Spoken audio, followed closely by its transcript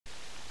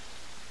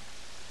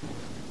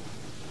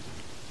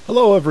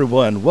Hello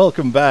everyone,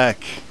 welcome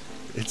back.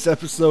 It's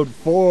episode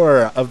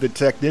 4 of the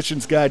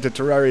Technician's Guide to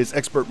Terraria's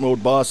Expert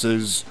Mode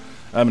Bosses.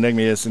 I'm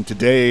Enigmius, and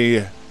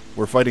today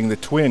we're fighting the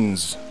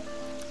twins.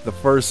 The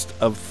first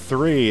of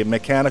 3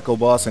 mechanical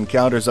boss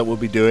encounters that we'll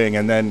be doing,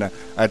 and then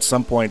at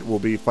some point we'll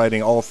be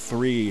fighting all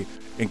 3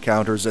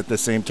 encounters at the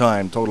same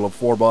time. Total of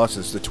 4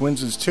 bosses. The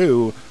twins is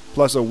 2,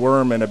 plus a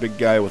worm and a big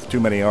guy with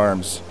too many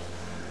arms.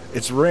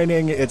 It's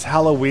raining, it's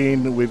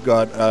Halloween, we've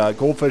got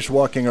goldfish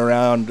walking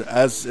around.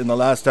 As in the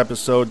last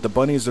episode, the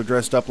bunnies are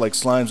dressed up like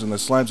slimes and the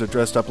slimes are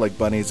dressed up like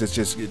bunnies.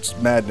 It's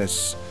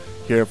madness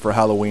here for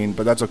Halloween,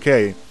 but that's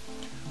okay.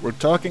 We're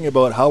talking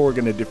about how we're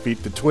going to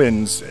defeat the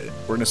twins.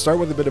 We're going to start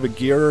with a bit of a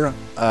gear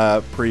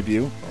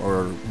preview,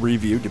 or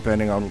review,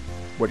 depending on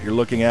what you're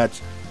looking at.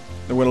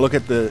 Then we're going to look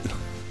at the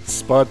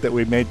spot that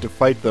we made to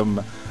fight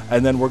them,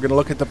 and then we're going to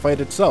look at the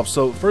fight itself.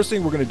 So first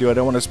thing we're going to do, I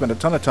don't want to spend a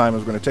ton of time, is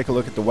we're going to take a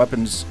look at the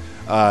weapons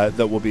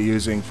that we'll be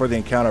using for the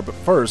encounter. But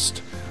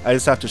first, I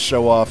just have to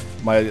show off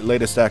my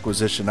latest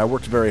acquisition. I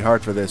worked very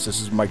hard for this.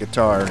 This is my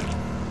guitar.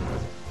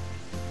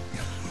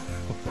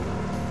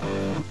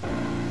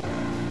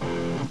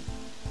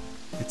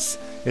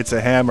 It's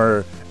a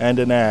hammer and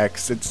an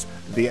axe. It's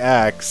the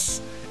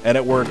axe, and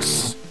it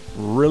works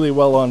really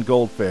well on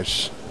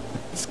goldfish.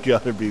 It's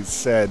gotta be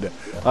said.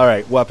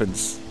 Alright,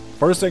 weapons.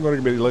 First thing we're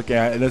going to be looking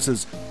at, and this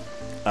is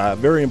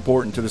very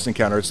important to this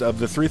encounter, it's of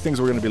the 3 things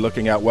we're going to be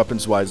looking at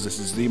weapons-wise, this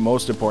is the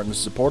most important.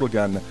 This is a portal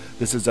gun.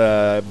 This is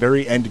a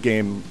very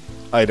end-game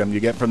item you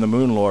get from the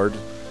Moon Lord.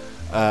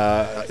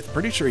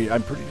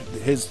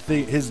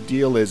 His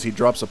deal is he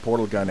drops a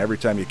portal gun every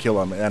time you kill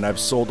him, and I've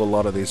sold a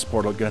lot of these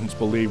portal guns,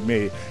 believe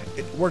me.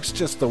 It works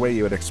just the way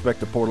you would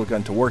expect a portal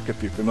gun to work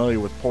if you're familiar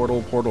with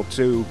Portal, Portal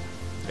 2,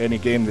 any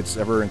game that's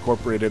ever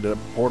incorporated a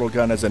portal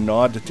gun as a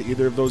nod to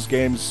either of those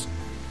games.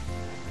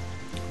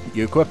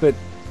 You equip it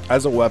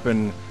as a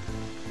weapon,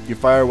 you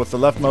fire with the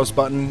left mouse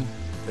button,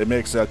 it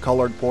makes a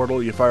colored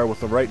portal. You fire with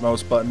the right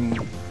mouse button,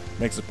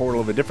 makes a portal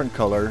of a different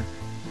color,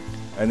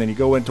 and then you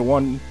go into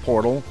one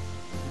portal,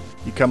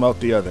 you come out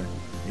the other.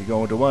 You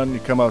go into one, you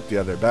come out the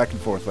other, back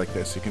and forth like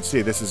this. You can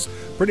see this is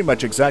pretty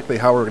much exactly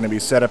how we're going to be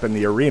set up in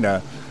the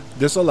arena.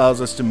 This allows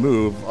us to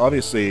move,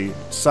 obviously,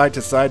 side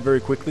to side very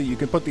quickly. You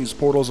can put these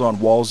portals on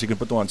walls, you can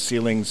put them on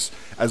ceilings.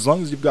 As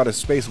long as you've got a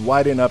space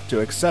wide enough to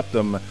accept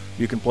them,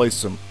 you can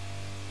place them.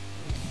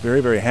 Very,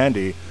 very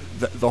handy.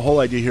 The whole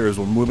idea here is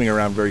we're moving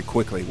around very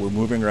quickly. We're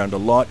moving around a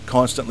lot,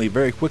 constantly,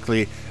 very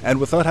quickly, and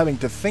without having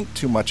to think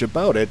too much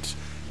about it,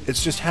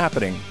 it's just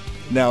happening.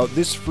 Now,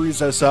 this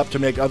frees us up to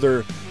make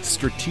other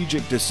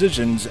strategic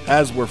decisions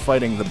as we're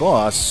fighting the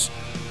boss,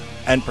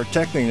 and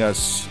protecting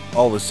us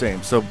all the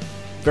same. So,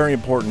 very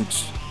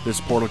important, this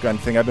portal gun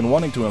thing. I've been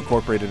wanting to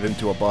incorporate it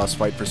into a boss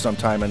fight for some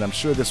time, and I'm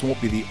sure this won't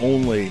be the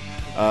only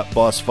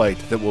boss fight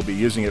that we'll be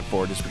using it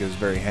for, just because it's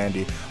very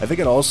handy. I think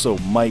it also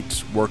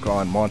might work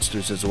on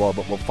monsters as well,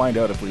 but we'll find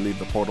out if we leave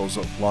the portals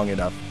long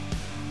enough.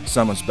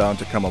 Someone's bound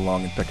to come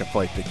along and pick a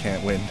fight they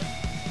can't win.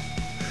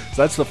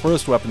 So that's the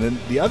first weapon. Then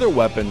the other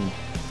weapon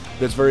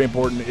that's very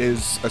important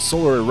is a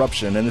solar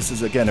eruption, and this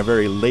is again a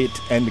very late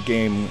end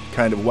game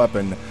kind of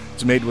weapon.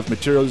 It's made with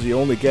materials you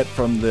only get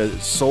from the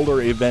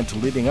solar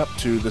event leading up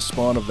to the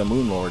spawn of the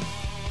Moon Lord.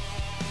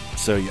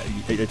 So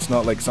it's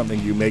not like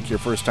something you make your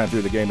first time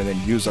through the game and then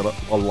use it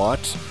a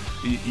lot.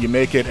 You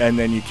make it and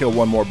then you kill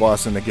one more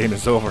boss and the game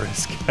is over.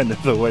 It's kind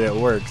of the way it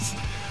works.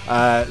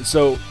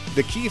 So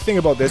the key thing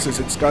about this is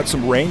it's got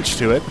some range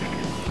to it.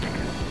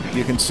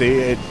 You can see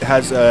it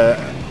has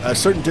a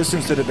certain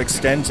distance that it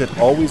extends. It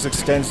always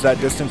extends that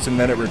distance and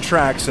then it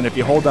retracts, and if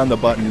you hold down the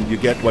button you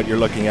get what you're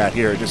looking at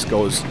here. It just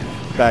goes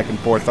back and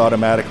forth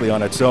automatically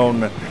on its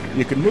own.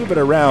 You can move it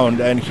around,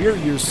 and here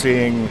you're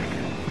seeing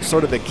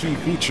sort of the key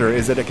feature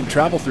is that it can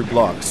travel through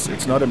blocks.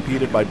 It's not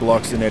impeded by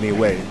blocks in any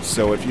way.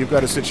 So if you've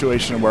got a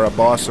situation where a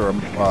boss or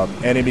an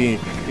enemy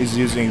is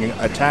using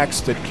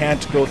attacks that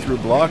can't go through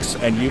blocks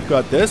and you've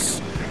got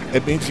this,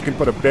 it means you can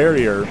put a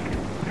barrier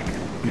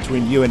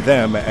between you and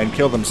them and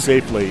kill them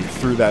safely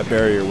through that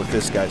barrier with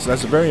this guy. So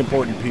that's a very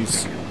important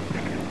piece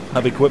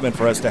of equipment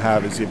for us to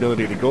have, is the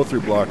ability to go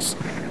through blocks.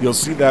 You'll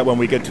see that when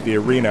we get to the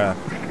arena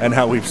and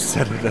how we've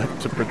set it up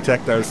to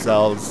protect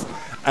ourselves.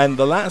 And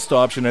the last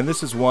option, and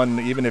this is one,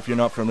 even if you're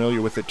not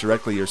familiar with it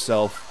directly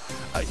yourself,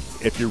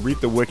 if you read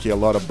the wiki, a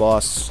lot of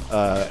boss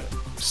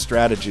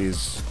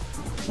strategies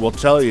will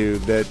tell you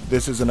that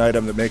this is an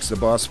item that makes the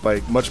boss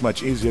fight much,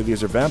 much easier.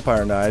 These are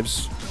vampire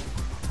knives.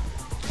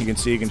 You can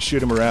see you can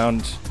shoot them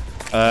around.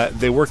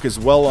 They work as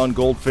well on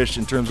goldfish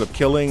in terms of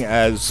killing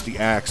as the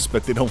axe,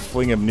 but they don't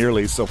fling them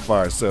nearly so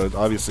far, so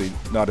obviously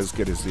not as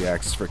good as the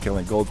axe for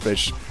killing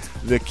goldfish.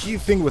 The key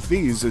thing with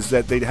these is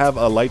that they have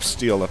a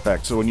lifesteal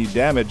effect, so when you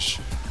damage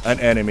an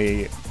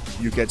enemy,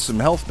 you get some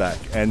health back,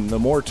 and the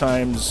more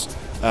times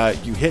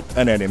you hit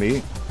an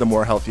enemy, the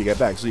more health you get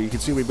back. So you can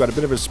see we've got a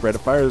bit of a spread. It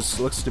fires,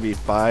 looks to be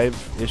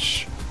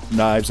 5-ish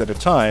knives at a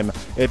time.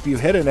 If you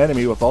hit an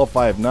enemy with all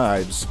 5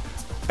 knives,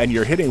 and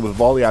you're hitting with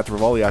volley after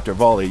volley after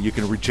volley, you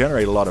can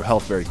regenerate a lot of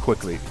health very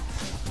quickly.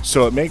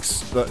 So it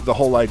makes the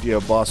whole idea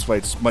of boss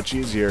fights much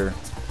easier.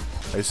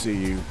 I see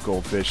you,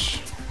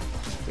 goldfish.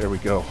 There we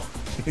go.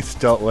 He's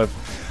dealt with.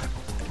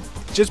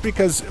 Just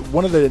because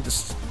one of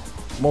the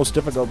most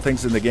difficult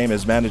things in the game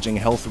is managing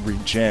health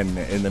regen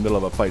in the middle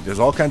of a fight. There's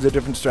all kinds of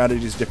different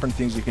strategies, different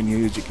things you can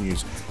use. You can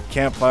use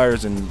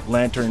campfires and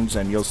lanterns,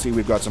 and you'll see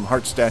we've got some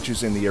heart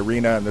statues in the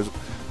arena, and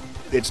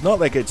it's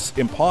not like it's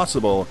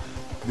impossible.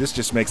 This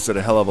just makes it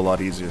a hell of a lot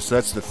easier. So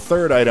that's the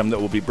third item that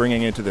we'll be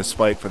bringing into this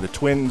fight for the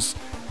twins.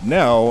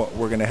 Now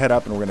we're going to head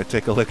up and we're going to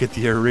take a look at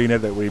the arena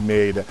that we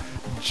made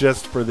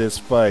just for this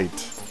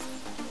fight.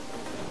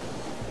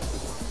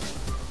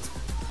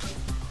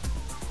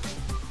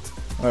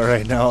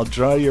 Alright, now I'll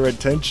draw your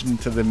attention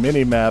to the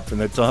mini-map in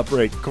the top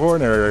right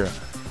corner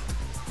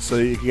so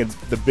you can get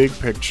the big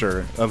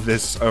picture of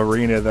this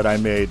arena that I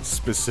made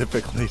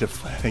specifically to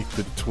fight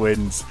the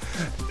twins.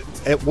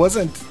 It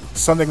wasn't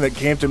something that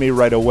came to me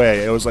right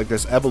away. It was like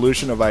this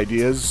evolution of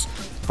ideas.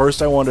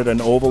 First I wanted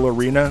an oval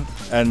arena,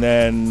 and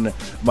then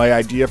my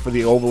idea for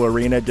the oval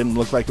arena didn't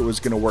look like it was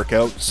going to work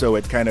out, so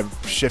it kind of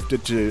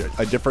shifted to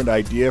a different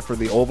idea for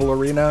the oval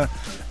arena.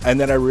 And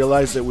then I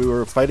realized that we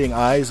were fighting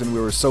eyes and we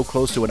were so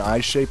close to an eye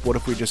shape. What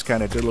if we just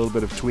kind of did a little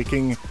bit of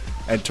tweaking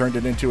and turned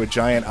it into a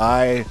giant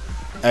eye?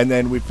 And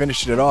then we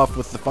finished it off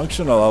with the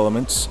functional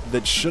elements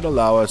that should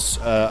allow us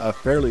a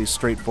fairly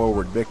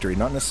straightforward victory.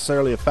 Not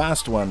necessarily a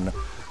fast one,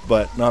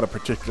 but not a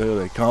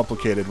particularly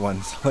complicated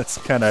one. So let's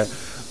kind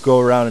of go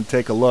around and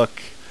take a look.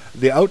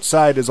 The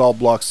outside is all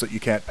blocks that you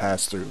can't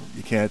pass through.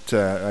 You can't,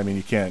 I mean,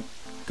 you can't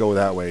go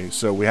that way.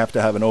 So we have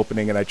to have an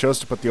opening, and I chose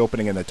to put the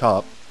opening in the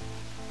top,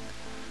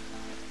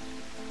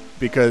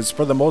 because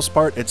for the most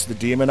part it's the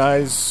demon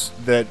eyes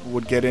that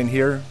would get in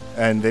here,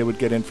 and they would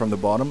get in from the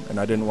bottom, and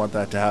I didn't want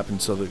that to happen.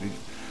 So that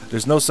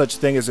there's no such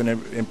thing as an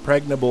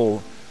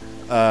impregnable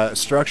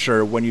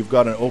structure when you've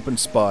got an open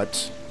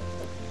spot.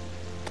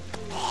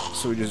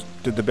 So we just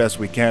did the best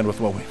we can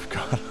with what we've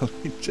got.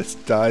 He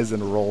just dies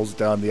and rolls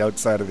down the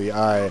outside of the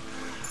eye.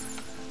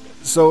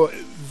 So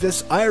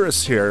this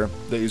iris here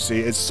that you see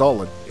is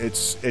solid.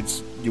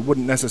 It's you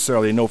wouldn't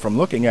necessarily know from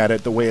looking at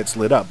it the way it's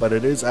lit up, but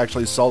it is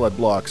actually solid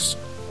blocks.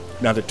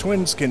 Now the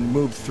twins can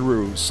move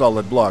through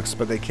solid blocks,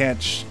 but they can't.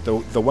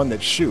 The one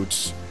that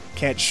shoots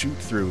can't shoot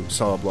through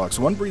solid blocks.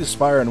 One breathes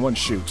fire and one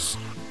shoots.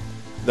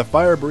 The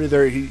fire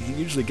breather, he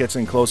usually gets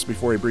in close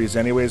before he breathes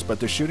anyways, but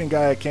the shooting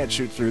guy can't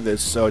shoot through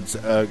this, so it's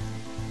a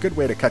good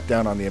way to cut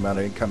down on the amount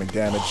of incoming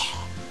damage.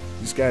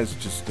 These guys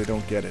just, they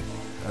don't get it.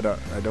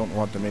 I don't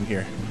want them in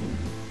here.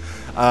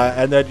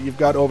 And then you've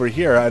got over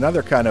here,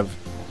 another kind of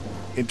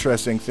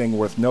interesting thing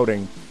worth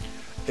noting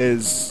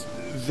is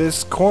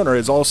this corner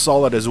is all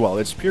solid as well.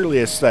 It's purely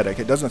aesthetic.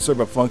 It doesn't serve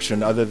a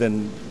function other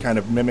than kind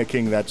of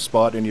mimicking that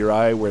spot in your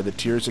eye where the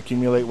tears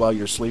accumulate while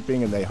you're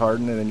sleeping and they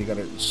harden, and then you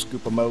gotta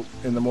scoop them out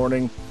in the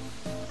morning.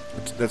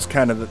 That's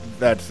kind of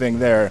that thing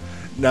there.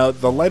 Now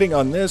the lighting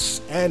on this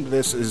and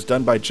this is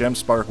done by gem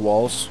spark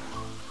walls.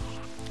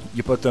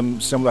 You put them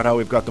similar to how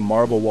we've got the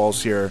marble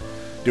walls here,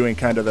 doing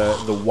kind of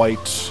the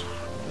white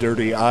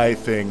dirty eye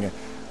thing.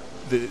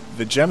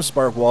 The gem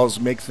spark walls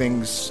make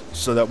things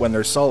so that when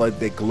they're solid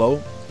they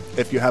glow.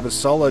 If you have a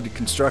solid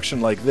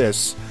construction like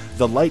this,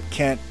 the light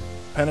can't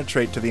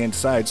penetrate to the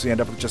inside, so you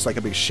end up with just like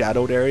a big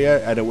shadowed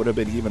area, and it would have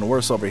been even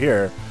worse over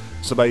here.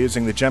 So by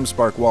using the gem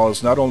spark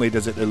walls, not only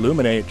does it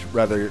illuminate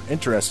rather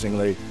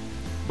interestingly,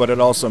 but it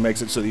also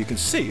makes it so that you can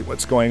see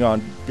what's going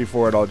on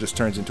before it all just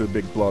turns into a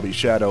big blobby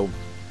shadow.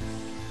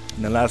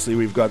 And then lastly,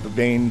 we've got the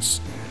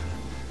veins.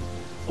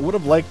 I would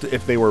have liked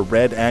if they were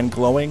red and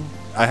glowing.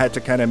 I had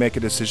to kind of make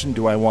a decision,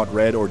 do I want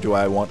red or do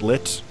I want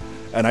lit?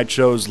 And I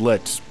chose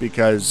lit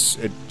because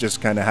it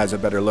just kind of has a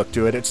better look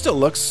to it. It still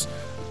looks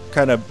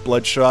kind of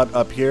bloodshot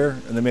up here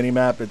in the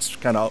mini-map. It's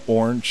kind of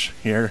orange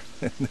here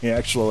in the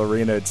actual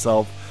arena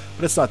itself,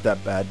 but it's not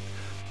that bad.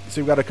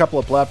 So we've got a couple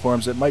of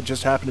platforms that might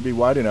just happen to be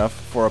wide enough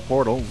for a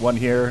portal. One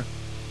here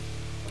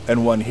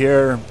and one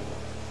here.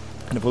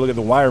 And if we look at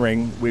the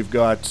wiring, we've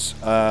got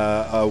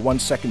a 1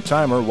 second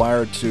timer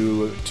wired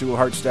to 2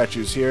 heart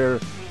statues here,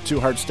 2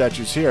 heart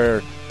statues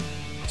here,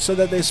 so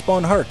that they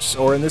spawn hearts,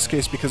 or in this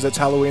case, because it's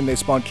Halloween, they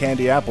spawn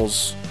candy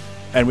apples,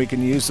 and we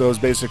can use those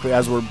basically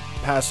as we're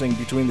passing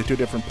between the 2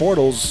 different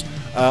portals.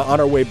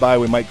 On our way by,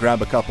 we might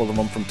grab a couple of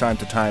them from time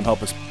to time,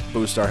 help us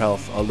boost our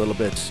health a little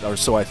bit, or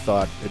so I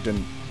thought. It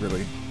didn't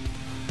really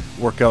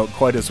work out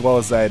quite as well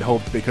as I had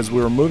hoped, because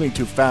we were moving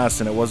too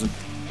fast and it wasn't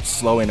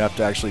slow enough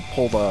to actually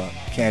pull the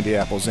candy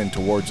apples in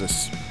towards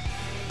us.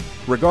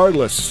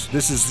 Regardless,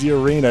 this is the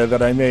arena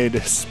that I made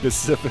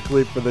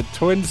specifically for the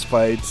twins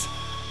fight,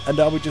 and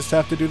now we just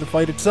have to do the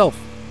fight itself.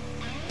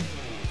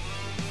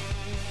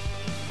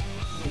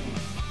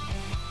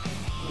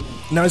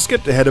 Now I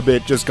skipped ahead a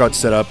bit, just got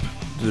set up,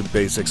 the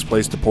basics,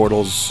 placed the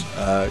portals,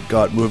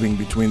 got moving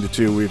between the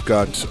 2. We've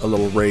got a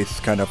little wraith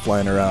kind of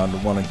flying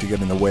around, wanting to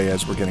get in the way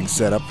as we're getting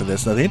set up for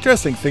this. Now the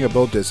interesting thing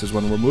about this is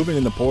when we're moving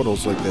in the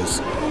portals like this,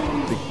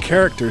 the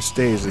character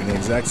stays in the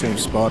exact same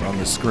spot on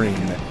the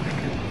screen.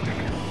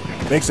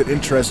 Makes it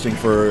interesting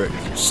for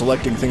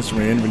selecting things from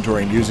your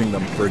inventory and using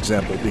them, for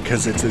example,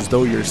 because it's as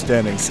though you're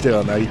standing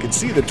still. Now you can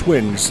see the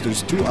twins,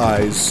 there's 2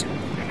 eyes,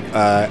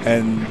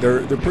 and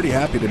they're pretty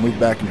happy to move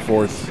back and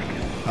forth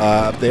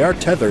They are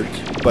tethered,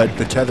 but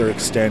the tether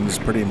extends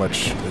pretty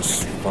much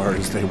as far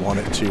as they want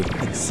it to.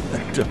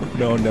 I don't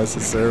know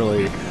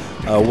necessarily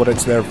what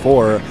it's there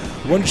for.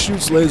 One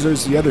shoots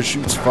lasers, the other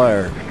shoots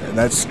fire, and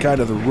that's kind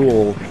of the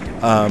rule.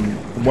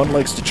 One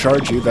likes to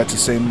charge you, that's the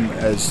same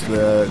as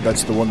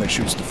that's the one that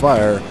shoots the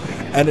fire,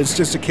 and it's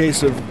just a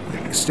case of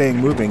staying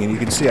moving. And you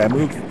can see I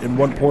move in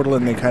one portal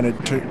and they kind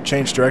of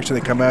change direction,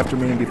 they come after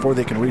me, and before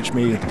they can reach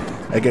me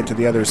I get to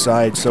the other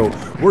side. So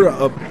we're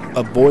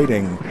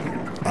avoiding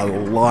a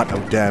lot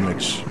of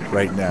damage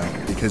right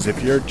now, because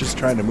if you're just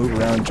trying to move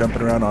around,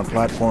 jumping around on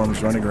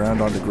platforms, running around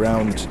on the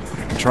ground,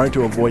 trying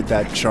to avoid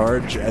that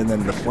charge and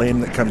then the flame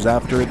that comes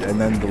after it and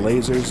then the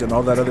lasers and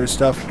all that other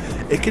stuff,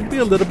 it can be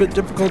a little bit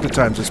difficult at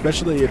times,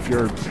 especially if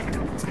you're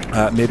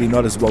maybe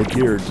not as well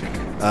geared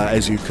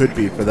as you could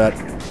be for that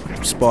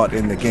spot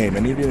in the game.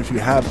 And even if you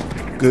have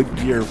good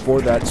gear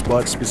for that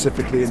spot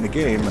specifically in the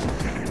game,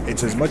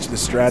 it's as much the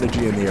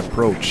strategy and the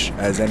approach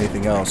as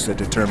anything else that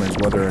determines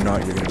whether or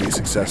not you're going to be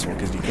successful,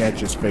 because you can't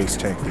just face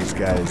tank these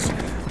guys.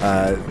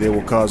 They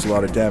will cause a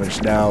lot of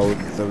damage. Now,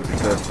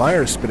 the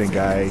fire spitting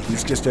guy,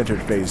 he's just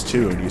entered phase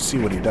 2, and you see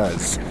what he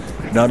does.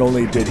 Not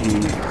only did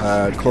he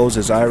close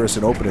his iris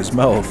and open his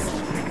mouth,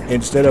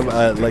 instead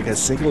of like a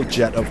single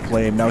jet of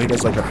flame, now he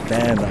does like a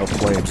fan of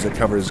flames that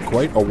covers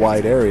quite a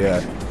wide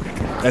area.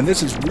 And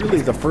this is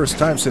really the first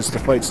time since the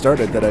fight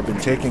started that I've been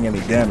taking any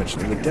damage.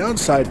 And the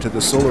downside to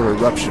the solar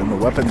eruption, the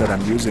weapon that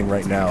I'm using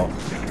right now,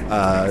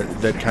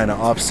 that kind of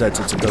offsets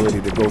its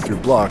ability to go through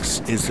blocks,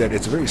 is that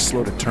it's very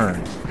slow to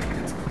turn.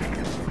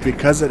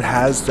 Because it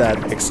has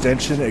that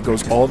extension, it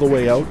goes all the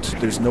way out.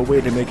 There's no way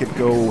to make it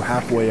go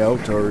halfway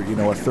out or, you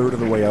know, a third of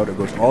the way out. It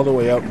goes all the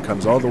way out and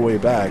comes all the way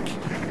back.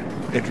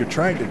 If you're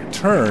trying to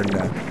turn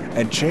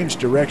and change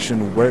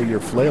direction where you're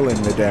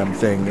flailing the damn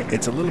thing,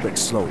 it's a little bit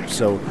slow.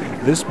 So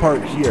this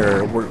part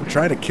here, we're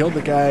trying to kill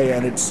the guy,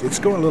 and it's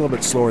going a little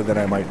bit slower than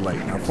I might like.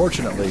 Now,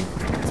 fortunately,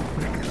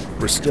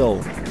 we're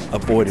still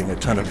avoiding a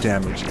ton of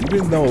damage.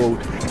 Even though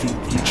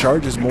he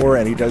charges more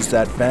and he does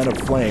that fan of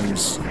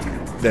flames,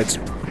 that's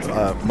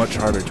much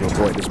harder to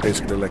avoid. It's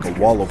basically like a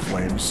wall of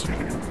flames. You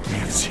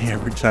can see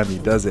every time he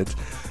does it.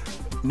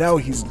 Now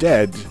he's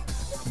dead,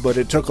 but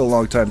it took a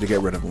long time to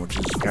get rid of him, which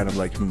is kind of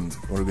like,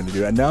 what are we going to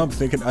do? And now I'm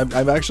thinking,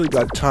 I've actually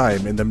got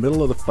time in the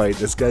middle of the fight.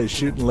 This guy is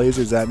shooting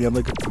lasers at me. I'm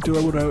like,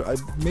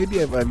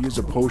 maybe I've used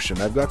a potion.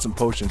 I've got some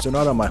potions. They're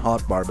not on my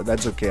hotbar, but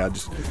that's okay. I'll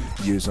just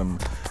use them.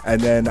 And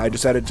then I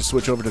decided to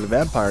switch over to the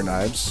vampire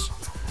knives.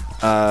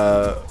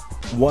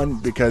 One,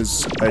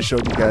 because I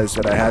showed you guys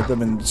that I had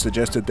them and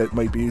suggested that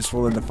might be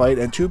useful in the fight.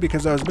 And two,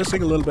 because I was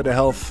missing a little bit of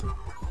health.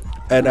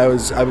 And I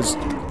was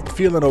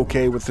feeling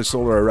okay with the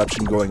solar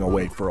eruption going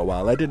away for a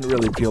while. I didn't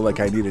really feel like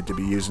I needed to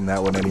be using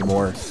that one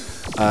anymore.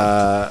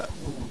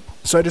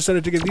 So I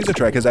decided to give these a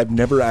try, because I've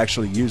never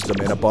actually used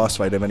them in a boss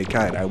fight of any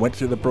kind. I went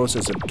through the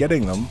process of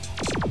getting them,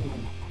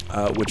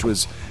 which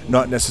was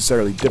not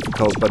necessarily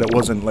difficult, but it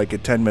wasn't like a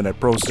 10-minute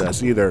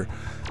process either.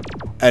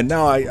 And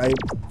now I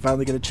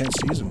finally get a chance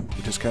to use them,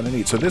 which is kind of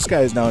neat. So this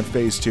guy is now in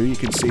phase 2. You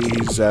can see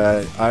his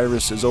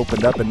iris is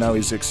opened up, and now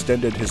he's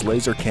extended his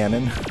laser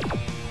cannon.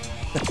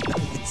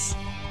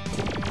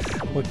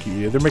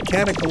 Looky, they're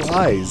mechanical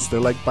eyes.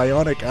 They're like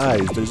bionic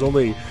eyes. There's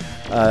only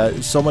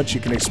so much you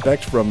can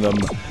expect from them,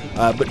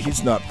 but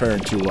he's not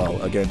faring too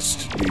well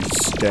against these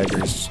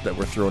daggers that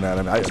were thrown at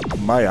him.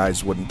 My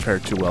eyes wouldn't fare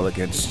too well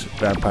against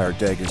vampire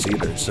daggers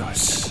either, so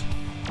it's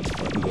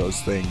one of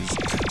those things.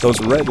 Those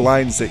red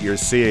lines that you're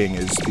seeing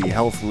is the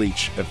health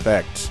leech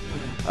effect,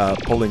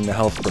 pulling the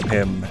health from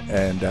him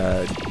and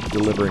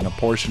delivering a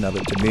portion of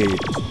it to me.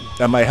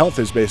 And my health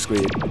is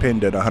basically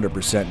pinned at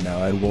 100%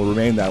 now, and will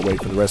remain that way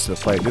for the rest of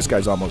the fight. This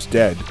guy's almost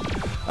dead.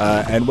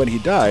 And when he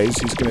dies,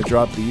 he's going to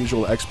drop the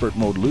usual expert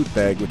mode loot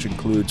bag, which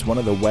includes one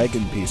of the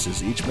wagon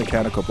pieces. Each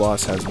mechanical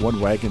boss has one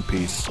wagon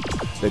piece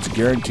that's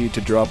guaranteed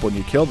to drop when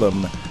you kill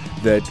them,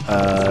 that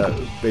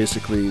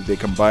basically they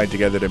combine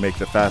together to make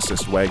the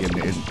fastest wagon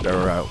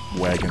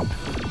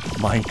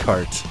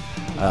minecart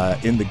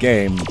in the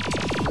game.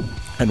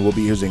 And we'll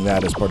be using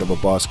that as part of a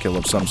boss kill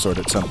of some sort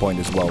at some point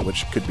as well,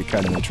 which could be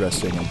kind of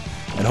interesting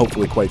and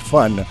hopefully quite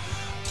fun.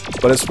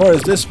 But as far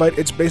as this fight,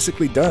 it's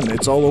basically done.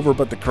 It's all over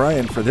but the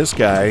crying for this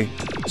guy.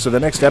 So the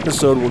next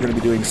episode, we're going to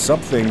be doing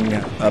something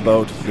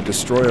about the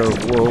Destroyer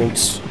of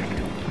Worlds.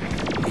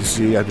 You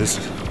see,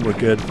 we're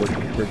good.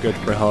 We're good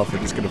for health. We're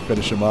just going to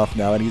finish him off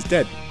now, and he's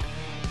dead.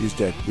 He's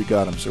dead. We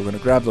got him. So we're going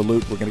to grab the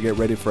loot. We're going to get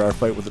ready for our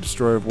fight with the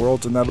Destroyer of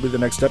Worlds, and that'll be the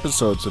next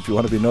episode. So if you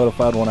want to be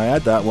notified when I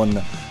add that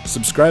one,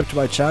 subscribe to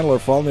my channel or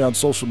follow me on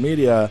social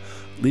media.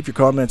 Leave your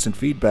comments and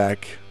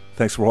feedback.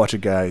 Thanks for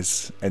watching,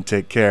 guys, and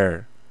take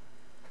care.